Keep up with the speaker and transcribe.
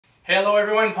Hello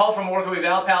everyone, Paul from Ortho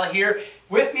Eval Pal here.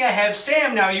 With me I have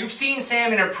Sam. Now you've seen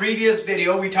Sam in a previous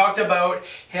video. We talked about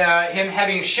him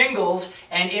having shingles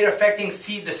and it affecting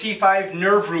the C5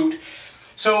 nerve root.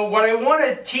 So what I want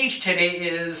to teach today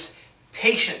is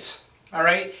patience.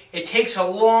 Alright? It takes a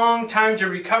long time to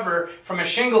recover from a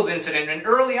shingles incident, and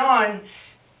early on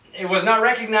it was not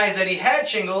recognized that he had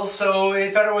shingles, so they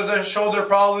thought it was a shoulder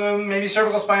problem, maybe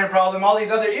cervical spine problem, all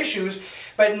these other issues.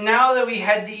 But now that we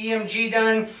had the EMG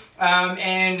done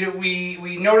and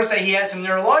we noticed that he had some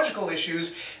neurological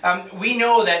issues, we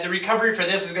know that the recovery for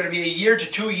this is going to be 1 year to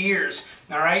 2 years.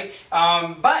 Alright?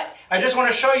 But I just want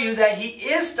to show you that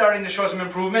he is starting to show some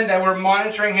improvement, that we're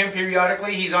monitoring him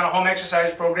periodically. He's on a home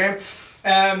exercise program.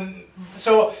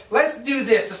 So let's do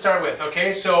this to start with,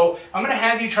 okay? So I'm going to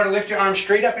have you try to lift your arm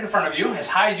straight up in front of you, as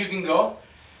high as you can go.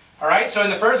 Alright, so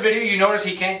in the first video you notice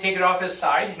he can't take it off his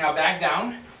side. Now back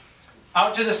down.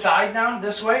 Out to the side now,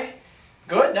 this way.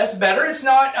 Good, that's better. It's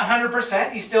not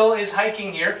 100%. He still is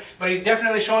hiking here, but he's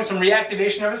definitely showing some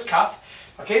reactivation of his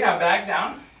cuff. Okay, now back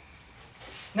down.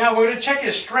 Now we're going to check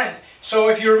his strength. So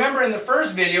if you remember in the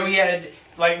first video, he had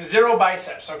like 0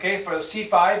 biceps, okay, for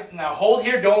C5. Now hold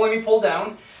here, don't let me pull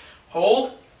down.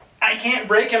 Hold. I can't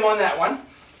break him on that one.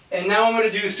 And now I'm going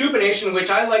to do supination,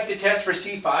 which I like to test for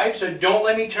C5, so don't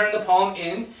let me turn the palm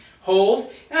in.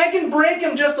 Hold. And I can break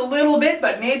him just a little bit,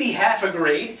 but maybe half a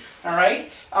grade.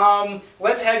 Alright?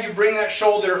 Let's have you bring that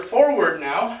shoulder forward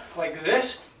now, like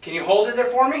this. Can you hold it there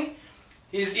for me?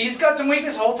 He's got some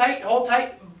weakness. Hold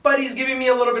tight, but he's giving me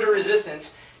a little bit of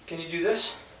resistance. Can you do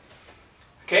this?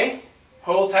 Okay?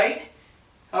 Hold tight.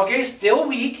 Okay, still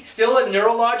weak, still a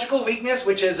neurological weakness,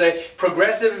 which is a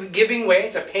progressive giving way.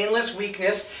 It's a painless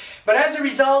weakness. But as a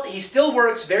result, he still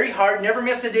works very hard, never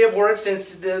missed a day of work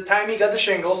since the time he got the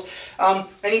shingles. And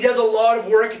he does a lot of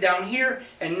work down here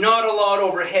and not a lot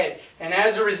overhead. And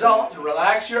as a result,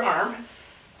 relax your arm.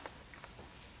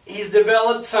 He's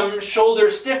developed some shoulder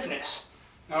stiffness.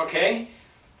 Okay?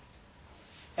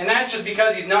 And that's just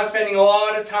because he's not spending a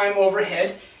lot of time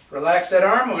overhead. Relax that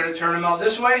arm. We're going to turn him out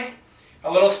this way.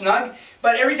 A little snug.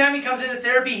 But every time he comes into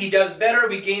therapy, he does better.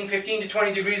 We gain 15 to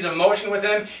 20 degrees of motion with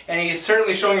him, and he's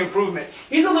certainly showing improvement.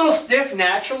 He's a little stiff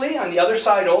naturally on the other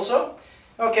side also.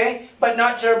 Okay, but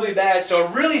not terribly bad. So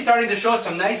really starting to show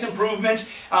some nice improvement.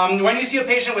 When you see a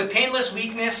patient with painless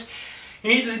weakness,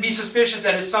 you need to be suspicious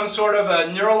that it's some sort of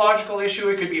a neurological issue.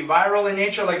 It could be viral in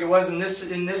nature, like it was in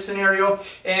this scenario.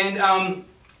 And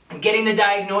getting the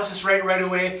diagnosis right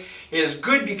away is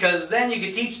good, because then you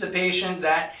can teach the patient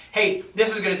that, hey,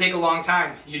 this is going to take a long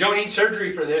time. You don't need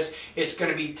surgery for this. It's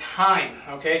going to be time,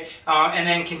 okay? And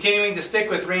then continuing to stick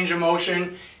with range of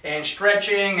motion and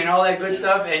stretching and all that good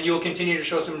stuff, and you'll continue to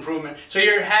show some improvement. So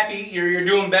you're happy, you're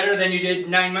doing better than you did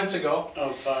 9 months ago.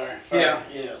 Oh, fire, yeah.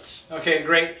 Yes. Okay,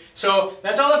 great. So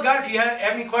that's all I've got. If you have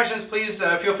any questions, please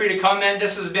feel free to comment.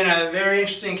 This has been a very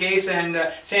interesting case,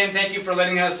 and Sam, thank you for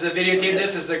letting us videotape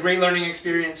this. It's a great learning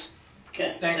experience.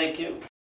 Okay, thanks. Thank you.